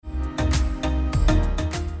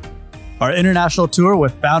Our international tour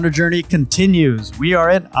with Founder Journey continues. We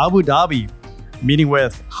are in Abu Dhabi, meeting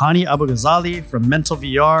with Hani Abu-Ghazali from Mental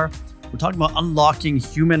VR. We're talking about unlocking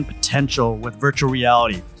human potential with virtual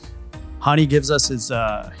reality. Hani gives us his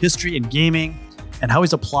history in gaming and how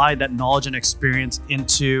he's applied that knowledge and experience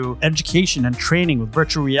into education and training with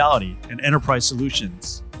virtual reality and enterprise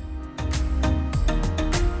solutions.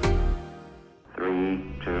 3,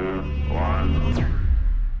 2, 1.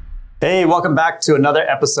 Hey, welcome back to another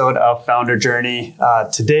episode of Founder Journey.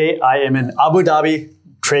 Today I am in Abu Dhabi,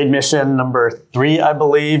 trade mission number 3, I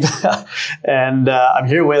believe. And I'm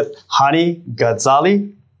here with Hani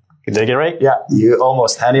Ghazali. Did I get it right? Yeah, you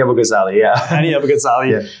almost. Hani Abu-Ghazali, yeah. Hani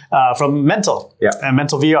Abu-Ghazali from Mental and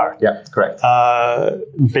Mental VR. Yeah, correct.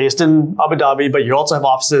 Based in Abu Dhabi, but you also have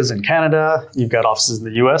offices in Canada. You've got offices in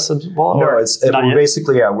the US as well? No, we're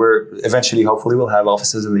basically, we're eventually, hopefully we'll have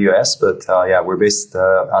offices in the US, but we're based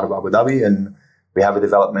out of Abu Dhabi and we have a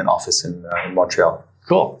development office in Montreal.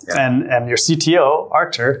 Cool. Yeah. And your CTO,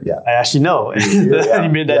 Artur, I actually know. You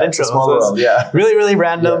made that intro. Small world, Really, really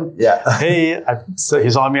random. Yeah. Hey, so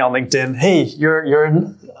he's on me on LinkedIn. Hey, you're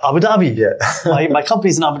in Abu Dhabi. Yeah. my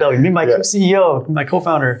company's in Abu Dhabi. Me, my CEO, my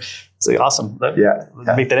co-founder. It's like awesome. Let's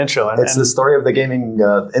make that intro. It's the story of the gaming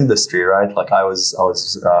industry, right? Like I was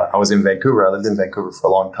in Vancouver. I lived in Vancouver for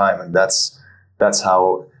a long time, and that's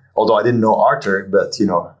how. Although I didn't know Artur, but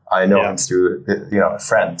I know him through a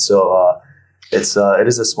friend. So. It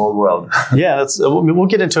is a small world. We'll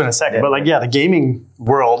get into it in a second. But the gaming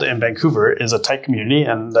world in Vancouver is a tight community,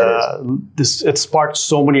 and it sparked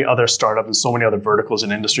so many other startups and so many other verticals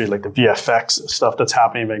in industry, like the VFX stuff that's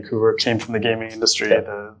happening in Vancouver came from the gaming industry,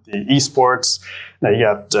 the esports. Now you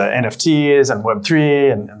got NFTs and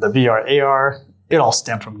Web3 and the VR AR. It all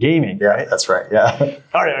stemmed from gaming. Yeah, right? That's right. Yeah.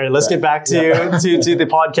 All right. Let's get back to the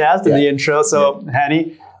podcast and the intro. So,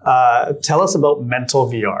 Hani, tell us about Mental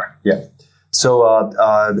VR. Yeah. So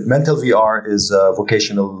Mental VR is a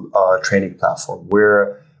vocational training platform.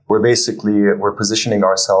 We're positioning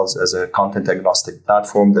ourselves as a content agnostic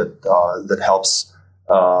platform that helps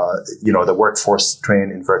the workforce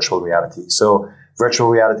train in virtual reality. So virtual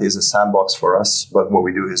reality is a sandbox for us, but what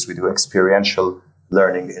we do is we do experiential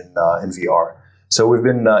learning in VR. So we've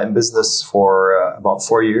been in business for about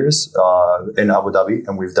 4 years in Abu Dhabi,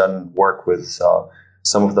 and we've done work with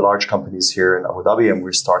some of the large companies here in Abu Dhabi, and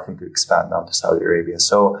we're starting to expand now to Saudi Arabia.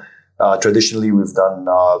 So traditionally, we've done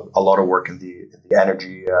a lot of work in the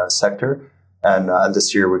energy sector, and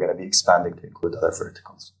this year we're going to be expanding to include other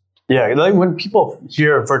verticals. Yeah, like when people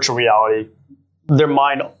hear virtual reality, their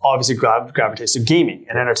mind obviously gravitates to gaming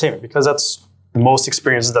and entertainment because that's the most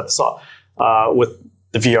experiences that they saw with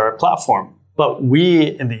the VR platform. But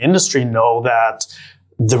we in the industry know that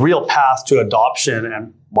the real path to adoption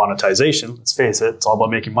and monetization, let's face it, it's all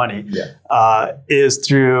about making money, is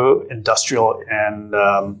through industrial and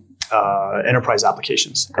enterprise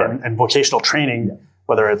applications and vocational training,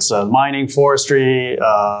 whether it's mining, forestry,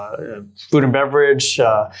 food and beverage.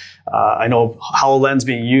 I know HoloLens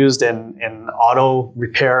being used in auto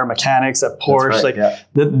repair mechanics at Porsche.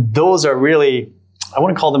 Those are really, I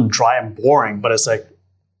wouldn't call them dry and boring, but it's like,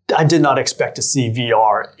 I did not expect to see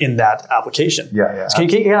VR in that application. So can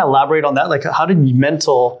you kind of elaborate on that? Like, how did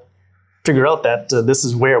Mental figure out that this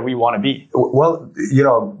is where we want to be? Well,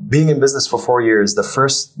 being in business for 4 years, the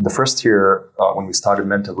first year when we started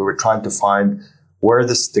Mental, we were trying to find where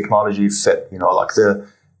this technology fit.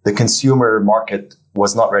 The consumer market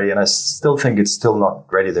was not ready, and I still think it's still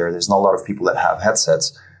not ready there. There's not a lot of people that have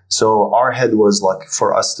headsets. So our head was like,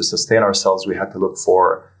 for us to sustain ourselves, we had to look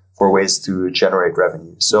for ways to generate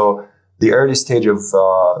revenue. So the early stage of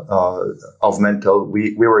Mental,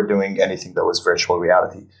 we were doing anything that was virtual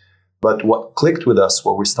reality. But what clicked with us,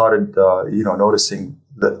 what we started, noticing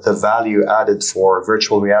that the value added for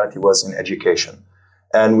virtual reality was in education.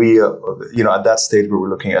 And we, at that stage, we were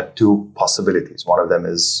looking at 2 possibilities. One of them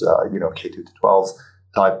is, K2 to 12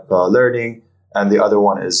 type learning, and the other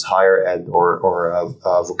one is higher ed or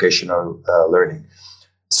vocational learning.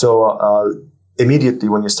 So immediately,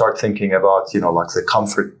 when you start thinking about, the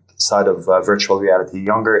comfort side of virtual reality,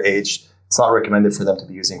 younger age, it's not recommended for them to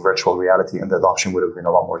be using virtual reality, and the adoption would have been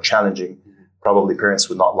a lot more challenging. Probably parents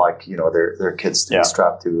would not like, their kids to be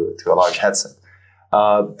strapped to a large headset.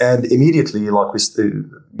 And immediately, about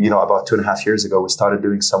 2.5 years ago, we started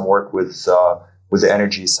doing some work with the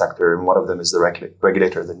energy sector, and one of them is the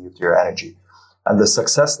regulator of the nuclear energy. And the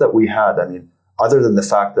success that we had, other than the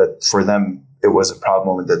fact that for them, it was a proud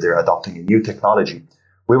moment that they're adopting a new technology.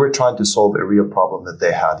 We were trying to solve a real problem that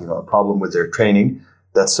they had, a problem with their training.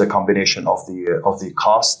 that's a combination of the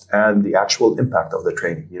cost and the actual impact of the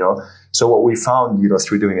training. So what we found,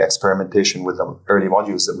 through doing experimentation with the early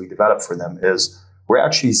modules that we developed for them is we're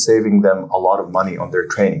actually saving them a lot of money on their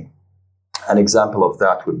training. An example of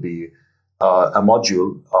that would be a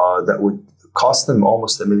module that would cost them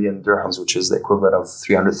almost $1 million dirhams, which is the equivalent of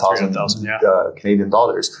 300,000 Canadian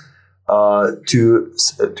dollars,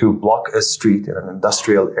 to block a street in an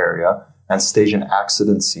industrial area and stage an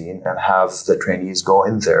accident scene and have the trainees go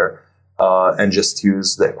in there and just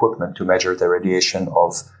use the equipment to measure the radiation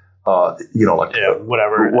of,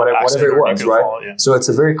 whatever it was, right? Fall, yeah. So it's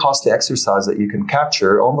a very costly exercise that you can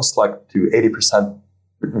capture almost like to 80%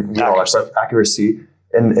 accuracy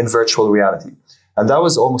in virtual reality. And that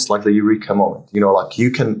was almost like the eureka moment.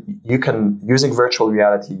 You can using virtual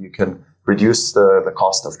reality, you can reduce the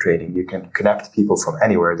cost of training. You can connect people from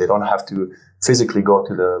anywhere. They don't have to physically go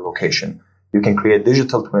to the location. You can create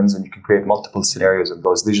digital twins, and you can create multiple scenarios of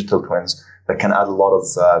those digital twins that can add a lot of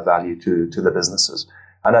value to the businesses.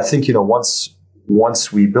 And I think,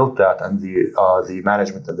 once we built that and the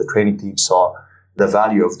management and the training team saw the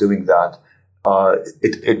value of doing that,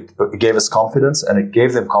 it gave us confidence, and it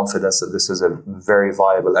gave them confidence that this is a very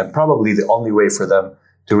viable and probably the only way for them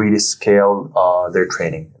to really scale their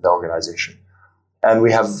training in the organization. And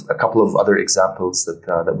we have a couple of other examples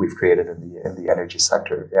that we've created in the energy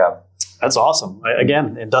sector. Yeah, that's awesome.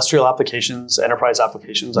 Again, industrial applications, enterprise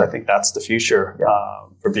applications. I think that's the future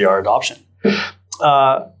for VR adoption.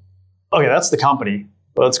 Okay, that's the company.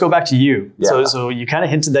 Well, let's go back to you. Yeah. So you kind of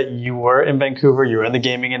hinted that you were in Vancouver, you were in the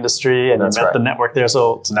gaming industry, and you met the network there.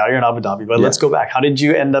 So now you're in Abu Dhabi. But let's go back. How did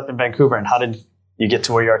you end up in Vancouver, and how did you get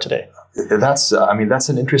to where you are today? That's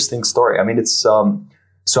an interesting story. It's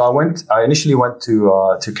so I initially went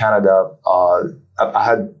to Canada. I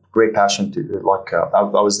had great passion to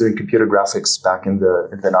I was doing computer graphics back in the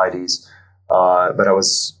 90s, but I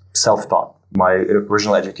was self-taught. My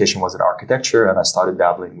original education was in architecture, and I started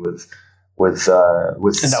dabbling with and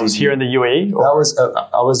that was here in the UAE? That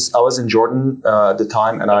was I was in Jordan at the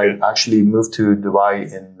time, and I actually moved to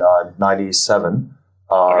Dubai in '97.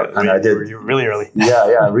 And I did. You were really early.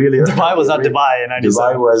 Yeah, really. Dubai was not Dubai in '97.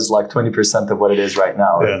 Dubai was like 20% of what it is right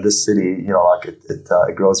now. Yeah. This city,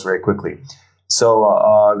 it grows very quickly. So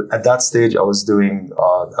at that stage, I was doing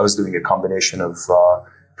a combination of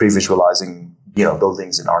pre-visualizing,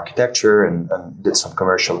 buildings in architecture, and did some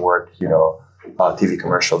commercial work, TV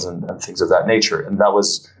commercials and things of that nature. And that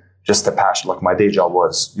was just a passion. Like my day job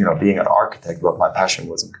was, being an architect, but my passion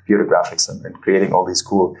was in computer graphics and creating all these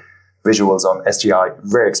cool visuals on SGI,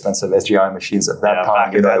 very expensive SGI machines at that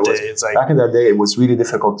time. Back in that day, it was really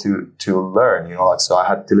difficult to learn, so I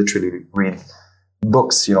had to literally read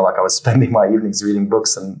books, I was spending my evenings reading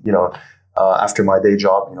books and, after my day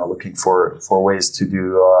job, looking for ways to do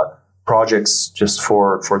projects just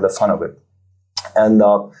for the fun of it. And,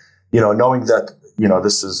 knowing that,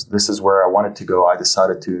 this is where I wanted to go, I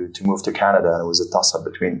decided to move to Canada, and it was a toss-up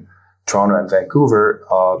between Toronto and Vancouver.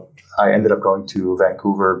 I ended up going to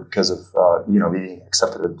Vancouver because of, being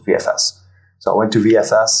accepted at VFS. So I went to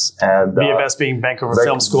VFS, and VFS being Vancouver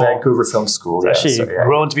Film School. Vancouver Film School. It's actually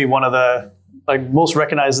grown to be one of the most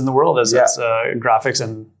recognized in the world as its graphics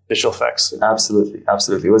and visual effects. Absolutely.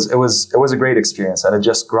 It was a great experience, and it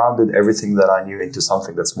just grounded everything that I knew into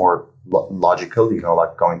something that's more logical.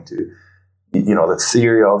 Like going to, the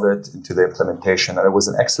theory of it into the implementation. And it was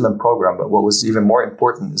an excellent program. But what was even more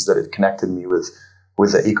important is that it connected me with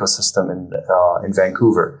the ecosystem in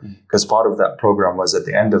Vancouver, because part of that program was, at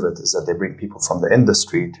the end of it, is that they bring people from the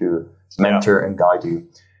industry to mentor and guide you.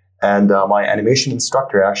 And my animation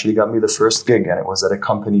instructor actually got me the first gig, and it was at a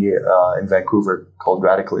company in Vancouver called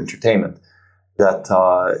Radical Entertainment that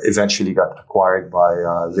eventually got acquired by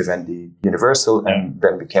Vivendi Universal and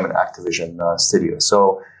then became an Activision studio.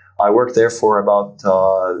 So I worked there for about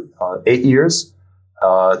 8 years.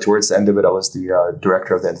 Towards the end of it, I was the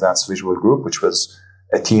director of the Advanced Visual Group, which was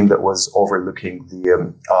a team that was overlooking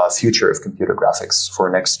the future of computer graphics for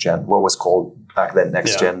next-gen, what was called back then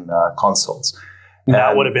next-gen consoles.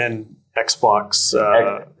 That would have been Xbox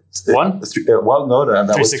One? That was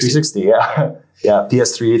 360, yeah. Yeah,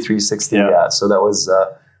 PS3, 360, yeah. So that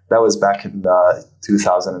was back in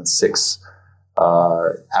 2006,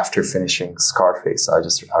 after finishing Scarface.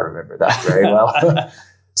 I remember that very well.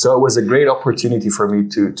 So it was a great opportunity for me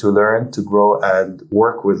to learn, to grow, and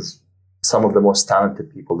work with some of the most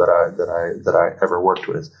talented people that I ever worked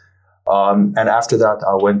with. And after that,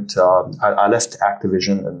 I left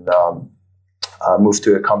Activision and moved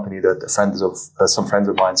to a company that some friends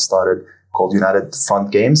of mine started called United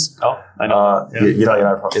Front Games. Oh, I know.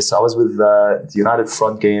 United Front. So I was with the United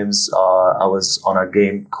Front Games. I was on a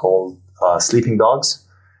game called Sleeping Dogs,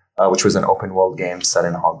 which was an open world game set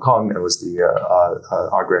in Hong Kong, and was the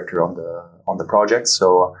art director on the project.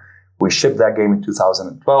 So we shipped that game in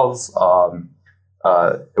 2012.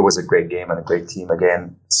 It was a great game and a great team.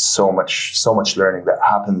 Again, so much learning that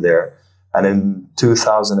happened there. And in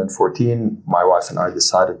 2014, my wife and I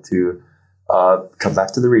decided to come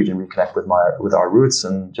back to the region, reconnect with our roots,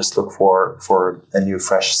 and just look for a new,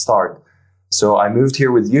 fresh start. So I moved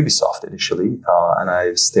here with Ubisoft initially, and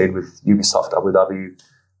I stayed with Ubisoft Abu Dhabi.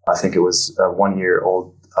 I think it was a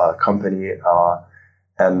 1-year-old company,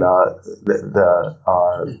 and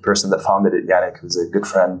the person that founded it, Yannick, who's a good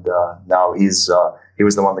friend now, he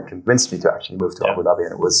was the one that convinced me to actually move to Abu Dhabi,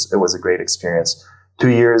 and it was a great experience. 2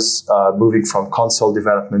 years moving from console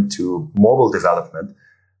development to mobile development.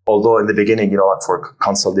 Although in the beginning, like for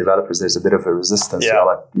console developers, there's a bit of a resistance. Yeah.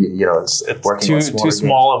 It's working on too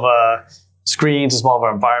small of a screen, too small of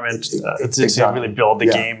an environment to really build the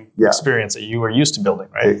game experience that you were used to building,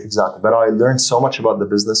 right? Exactly. But I learned so much about the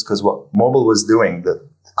business because what mobile was doing that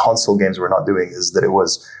console games were not doing is that it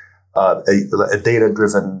was a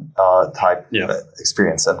data-driven type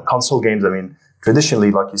experience. And console games, I mean, traditionally,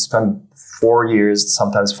 like you spend 4 years,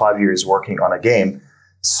 sometimes 5 years working on a game.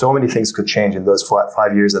 So many things could change in those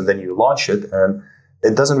 5 years, and then you launch it, and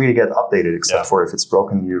it doesn't really get updated except for if it's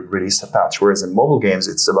broken, you release a patch. Whereas in mobile games,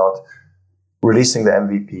 it's about releasing the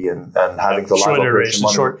MVP and having the live operation.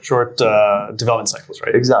 Short development cycles,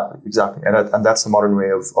 right? Exactly. And that's the modern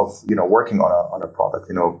way of working on a product,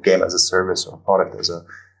 game as a service or product as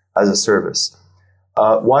a service.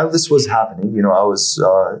 While this was happening,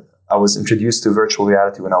 I was introduced to virtual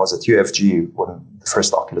reality when I was at UFG when the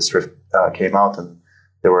first Oculus Rift came out, and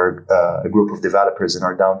there were a group of developers in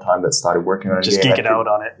our downtime that started working on a game. Just geeking out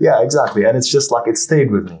on it. Yeah, exactly. And it's just like it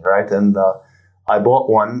stayed with me, right? And I bought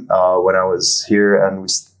one when I was here, and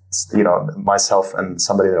myself and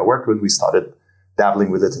somebody that I worked with, we started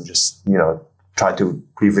dabbling with it and just, trying to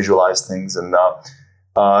pre-visualize things. And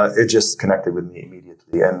it just connected with me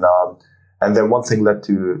immediately. And then one thing led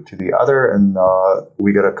to the other, and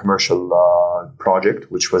we got a commercial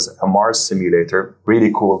project, which was a Mars simulator,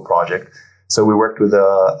 really cool project. So we worked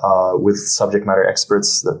with subject matter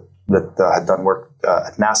experts that had done work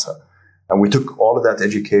at NASA. And we took all of that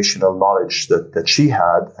educational knowledge that she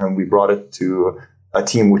had, and we brought it to a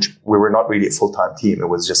team which we were not really a full-time team. It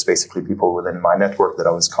was just basically people within my network that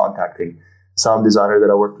I was contacting. Sound designer that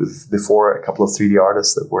I worked with before, a couple of 3D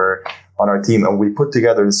artists that were on our team. And we put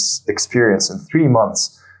together this experience in 3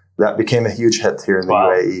 months that became a huge hit here in the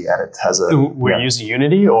UAE. And it has Were you using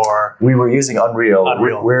Unity or? We were using Unreal.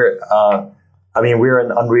 We're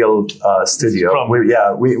an Unreal studio.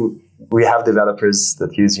 We have developers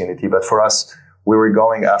that use Unity, but for us, we were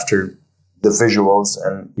going after the visuals.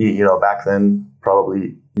 And, back then,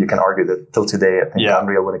 probably you can argue that till today, I think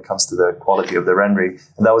Unreal, when it comes to the quality of the rendering,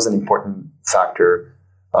 and that was an important factor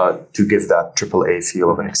to give that AAA feel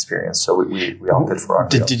of an experience. So we opted for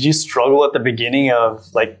Unreal. Did you struggle at the beginning of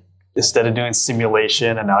instead of doing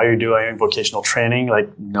simulation and now you're doing vocational training,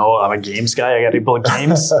 no, I'm a games guy, I got to build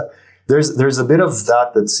games? There's a bit of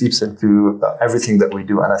that seeps into everything that we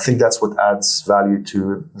do. And I think that's what adds value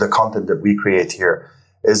to the content that we create here,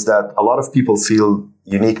 is that a lot of people feel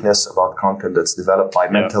uniqueness about content that's developed by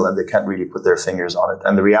Mental, and they can't really put their fingers on it.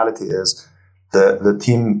 And the reality is the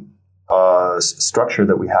team structure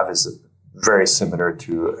that we have is very similar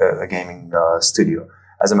to a gaming studio.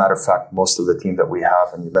 As a matter of fact, most of the team that we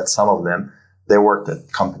have, and you met some of them, they worked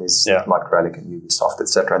at companies like Relic and Ubisoft,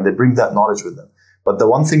 etc., and they bring that knowledge with them. But the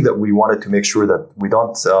one thing that we wanted to make sure that we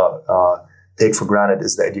don't take for granted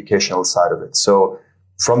is the educational side of it. So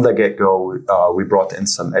from the get-go, we brought in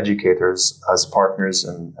some educators as partners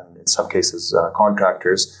and in some cases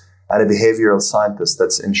contractors, and a behavioral scientist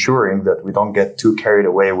that's ensuring that we don't get too carried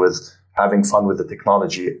away with having fun with the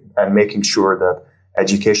technology and making sure that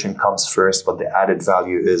education comes first, but the added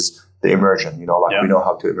value is the immersion. We know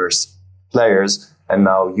how to immerse players and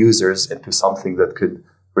now users into something that could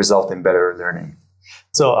result in better learning.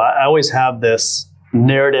 So I always have this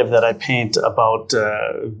narrative that I paint about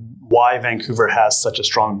why Vancouver has such a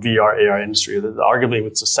strong VR AR industry. Arguably,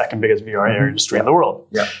 it's the second biggest VR AR industry in the world.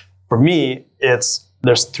 Yeah. For me,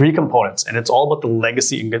 there's 3 components, and it's all about the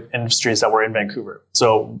legacy industries that were in Vancouver.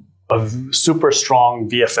 So a super strong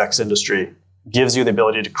VFX industry gives you the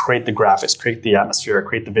ability to create the graphics, create the atmosphere,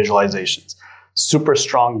 create the visualizations. Super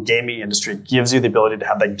strong gaming industry gives you the ability to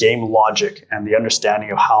have that game logic and the understanding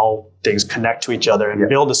of how things connect to each other and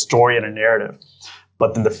build a story and a narrative.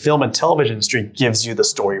 But then the film and television industry gives you the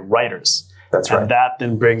story writers. That's right. And that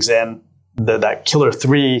then brings in that killer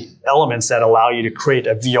 3 elements that allow you to create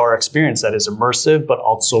a VR experience that is immersive, but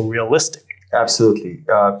also realistic. Absolutely,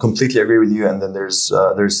 completely agree with you. And then there's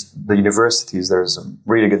the universities. There's some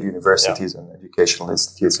really good universities and educational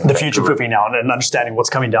institutes. The future proofing now and understanding what's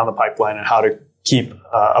coming down the pipeline and how to keep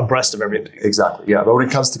abreast of everything. Exactly. Yeah. But when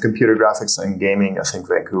it comes to computer graphics and gaming, I think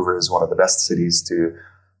Vancouver is one of the best cities to,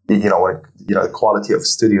 the quality of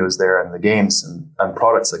studios there and the games and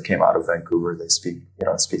products that came out of Vancouver, they speak,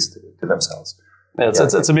 it speaks to themselves.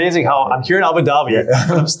 It's amazing how I'm here in Abu Dhabi,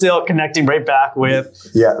 but I'm still connecting right back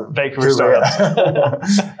with Vancouver startups.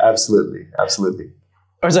 Yeah. Absolutely.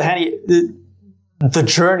 Or Hani, the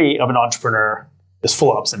journey of an entrepreneur is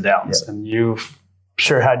full of ups and downs, and you've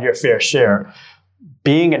sure had your fair share.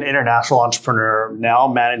 Being an international entrepreneur, now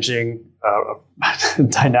managing a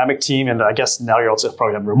dynamic team, and I guess now you're also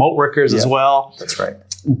probably have remote workers as well. That's right.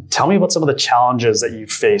 Tell me about some of the challenges that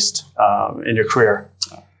you've faced in your career.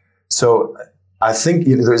 So I think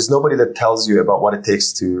there's nobody that tells you about what it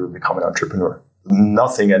takes to become an entrepreneur.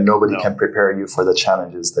 Nothing and nobody can prepare you for the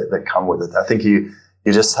challenges that come with it. I think you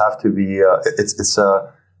just have to be.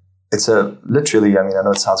 It's a literally. I mean, I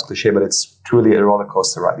know it sounds cliche, but it's truly a roller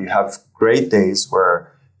coaster ride. You have great days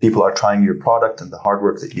where people are trying your product and the hard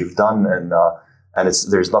work that you've done, and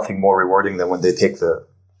there's nothing more rewarding than when they take the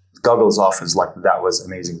goggles off. It's like, that was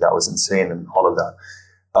amazing, that was insane, and all of that.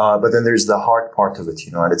 But then there's the hard part of it,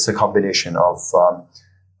 and it's a combination of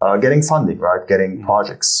getting funding, right? Getting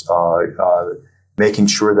projects, making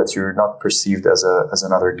sure that you're not perceived as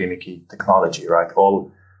another gimmicky technology, right?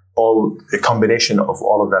 All a combination of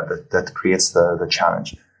all of that creates the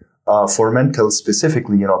challenge. For Mental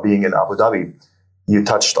specifically, being in Abu Dhabi, you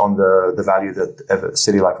touched on the value that a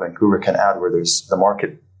city like Vancouver can add, where the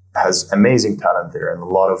market has amazing talent there and a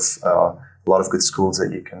lot of good schools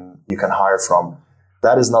that you can hire from.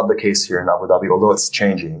 That is not the case here in Abu Dhabi, although it's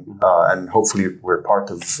changing, and hopefully we're part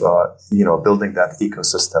of building that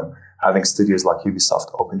ecosystem. Having studios like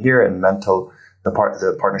Ubisoft open here, and Mental,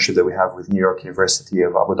 the partnership that we have with New York University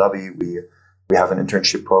of Abu Dhabi, we have an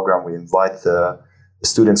internship program. We invite the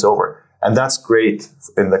students over, and that's great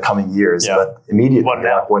in the coming years. Yeah. But immediately,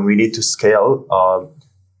 when we need to scale,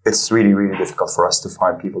 it's really, really difficult for us to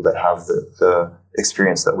find people that have the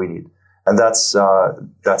experience that we need. And that's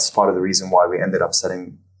part of the reason why we ended up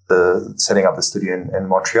setting up the studio in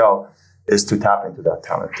Montreal, is to tap into that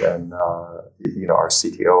talent. And our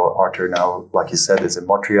CTO Arthur now, like you said, is in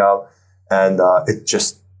Montreal, and it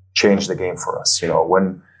just changed the game for us.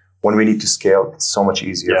 When we need to scale, it's so much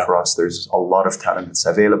easier for us. There's a lot of talent that's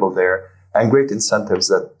available there, and great incentives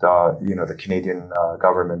that the Canadian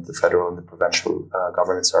government, the federal and the provincial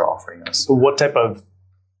governments are offering us. So what type of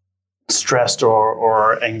stressed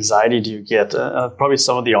or anxiety do you get? Probably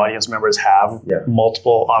some of the audience members have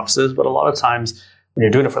multiple offices, but a lot of times when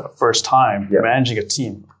you're doing it for the first time, you're managing a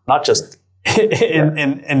team, not just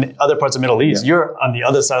in other parts of the Middle East. You're on the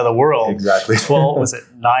other side of the world. Exactly.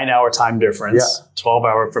 9-hour time difference,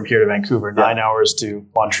 12-hour from here to Vancouver, 9 hours to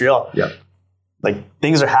Montreal. Yeah. Like,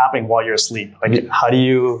 things are happening while you're asleep. Like, how do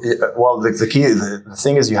you? Well, the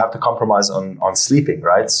thing is, you have to compromise on sleeping,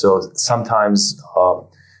 right? So sometimes,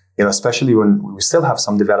 especially when we still have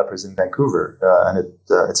some developers in Vancouver, and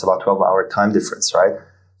it's about 12-hour time difference, right?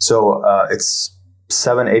 So it's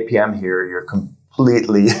 8 p.m. here. You're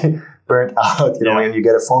completely burnt out. When you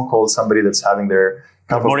get a phone call, somebody that's having their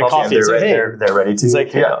cup of coffee and they're ready to. It's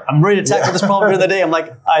like, I'm ready to tackle this problem for the day. I'm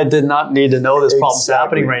like, I did not need to know this problem's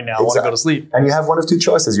happening right now. I want to go to sleep. And you have one of two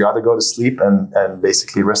choices. You either go to sleep and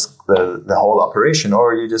basically risk the whole operation,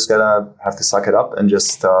 or you just gotta have to suck it up and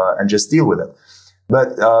just deal with it. But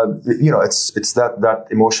it's that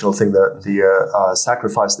emotional thing, the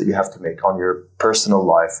sacrifice that you have to make on your personal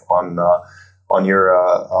life, on your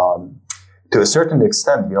to a certain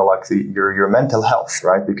extent, like your mental health,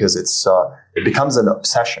 right? Because it becomes an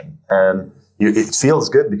obsession, and it feels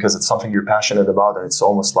good because it's something you're passionate about, and it's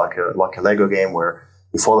almost like a Lego game where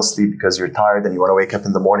you fall asleep because you're tired and you want to wake up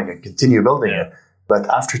in the morning and continue building it. But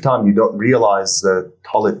after time, you don't realize the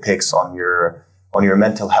toll it takes on your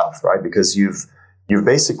mental health, right? Because you've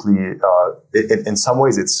basically, in some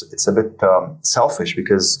ways, it's a bit selfish,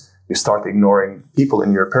 because you start ignoring people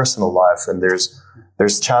in your personal life, and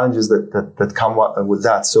there's challenges that come with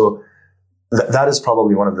that. So that is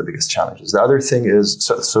probably one of the biggest challenges. The other thing is,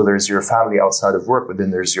 so there's your family outside of work, but then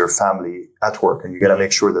there's your family at work, and you got to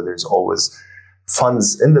make sure that there's always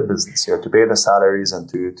funds in the business, to pay the salaries and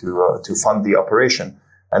to fund the operation.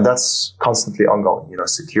 And that's constantly ongoing,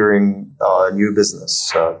 securing new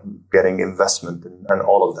business, getting investment, and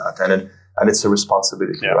all of that. And it's a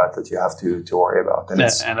responsibility, right, that you have to worry about. And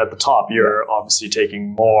at the top, you're obviously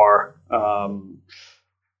taking more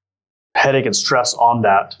headache and stress on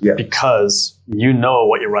that Yeah. because you know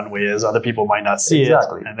what your runway is. Other people might not see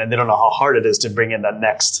Exactly. it, and then they don't know how hard it is to bring in that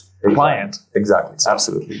next client. Exactly,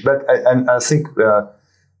 absolutely. But I think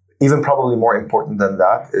even probably more important than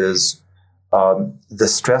that is the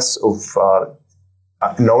stress of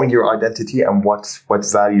knowing your identity and what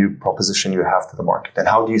value proposition you have to the market, and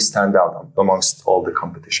how do you stand out amongst all the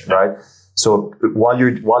competition, right? So while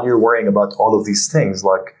you're worrying about all of these things,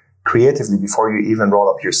 like creatively, before you even roll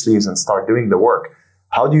up your sleeves and start doing the work,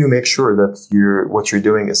 how do you make sure that what you're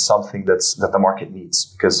doing is something that the market needs?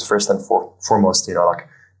 Because first and foremost, like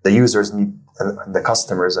the users need, and the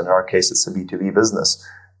customers, in our case, it's a B2B business.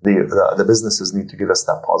 The businesses need to give us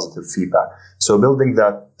that positive feedback. So building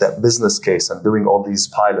that business case and doing all these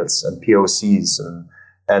pilots and POCs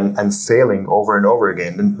and failing over and over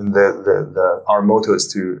again. And our motto is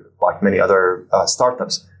to, like many other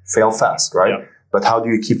startups, fail fast, right? Yeah. But how do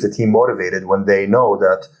you keep the team motivated when they know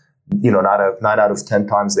that, 9 out of 10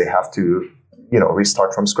 times they have to,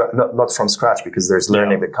 restart from scratch, not from scratch, because there's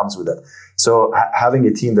learning that comes with it. So having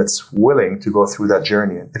a team that's willing to go through that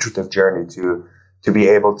journey, an iterative journey to be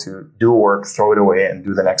able to do work, throw it away, and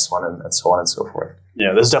do the next one, and so on and so forth.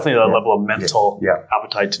 Yeah, there's definitely a level of mental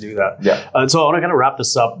appetite to do that. Yeah. So I want to kind of wrap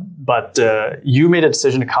this up, but you made a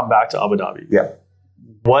decision to come back to Abu Dhabi. Yeah.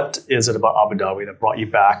 What is it about Abu Dhabi that brought you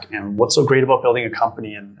back, and what's so great about building a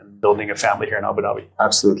company and building a family here in Abu Dhabi?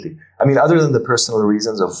 Absolutely. I mean, other than the personal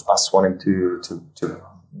reasons of us wanting to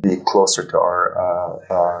be closer to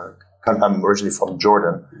our I'm originally from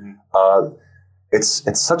Jordan. It's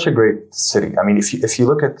such a great city. I mean, if you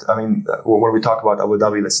look at, when we talk about Abu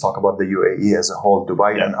Dhabi, let's talk about the UAE as a whole,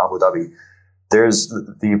 Dubai and Abu Dhabi. There's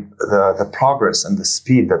the progress and the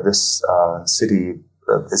speed that this city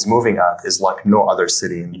is moving at is like no other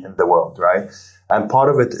city in the world, right? And part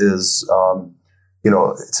of it is,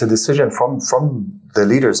 it's a decision from the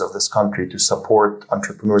leaders of this country to support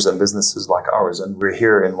entrepreneurs and businesses like ours. And we're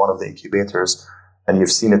here in one of the incubators. And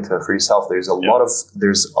you've seen it for yourself. There's a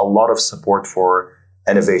lot of support for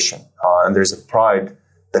innovation, and there's a pride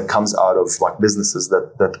that comes out of like businesses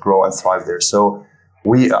that grow and thrive there. So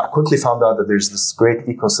we quickly found out that there's this great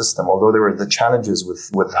ecosystem. Although there were the challenges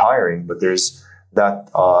with hiring, but there's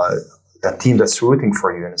that team that's rooting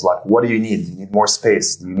for you, and it's like, what do you need? Do you need more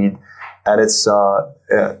space? Do you need? And it's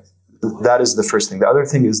that is the first thing. The other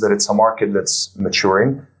thing is that it's a market that's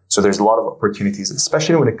maturing. So there's a lot of opportunities,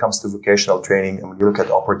 especially when it comes to vocational training. And when you look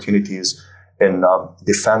at opportunities in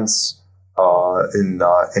defense,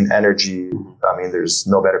 in energy, I mean, there's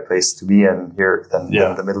no better place to be in here than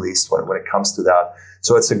the Middle East when it comes to that.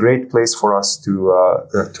 So it's a great place for us to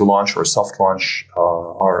launch or soft launch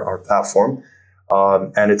our platform.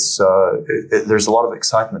 And there's a lot of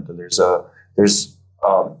excitement, and there's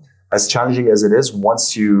as challenging as it is,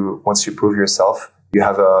 once you prove yourself, you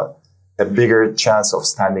have a bigger chance of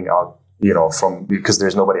standing out, because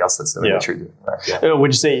there's nobody else that's doing what you're doing. Right? Yeah.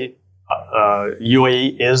 Would you say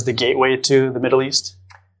UAE is the gateway to the Middle East?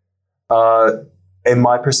 In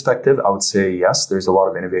my perspective, I would say yes. There's a lot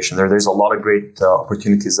of innovation there. There's a lot of great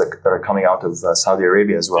opportunities that are coming out of Saudi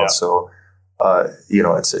Arabia as well. So,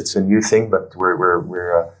 it's a new thing, but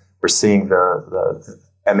we're seeing the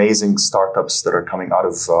amazing startups that are coming out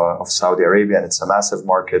of Saudi Arabia, and it's a massive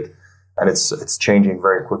market. And it's changing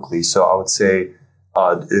very quickly. So I would say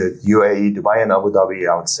UAE, Dubai, and Abu Dhabi,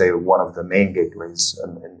 I would say one of the main gateways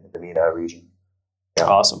in the MENA region. Yeah.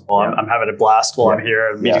 Awesome. Well, I'm having a blast while I'm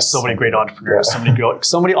here, meeting so many great entrepreneurs,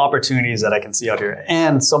 so many opportunities that I can see out here,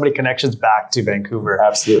 and so many connections back to Vancouver.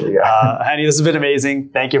 Absolutely. Yeah. Hani, this has been amazing.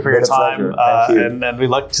 Thank you for your time. Thank you. And we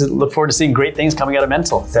look forward to seeing great things coming out of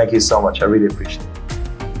Mental. Thank you so much. I really appreciate it.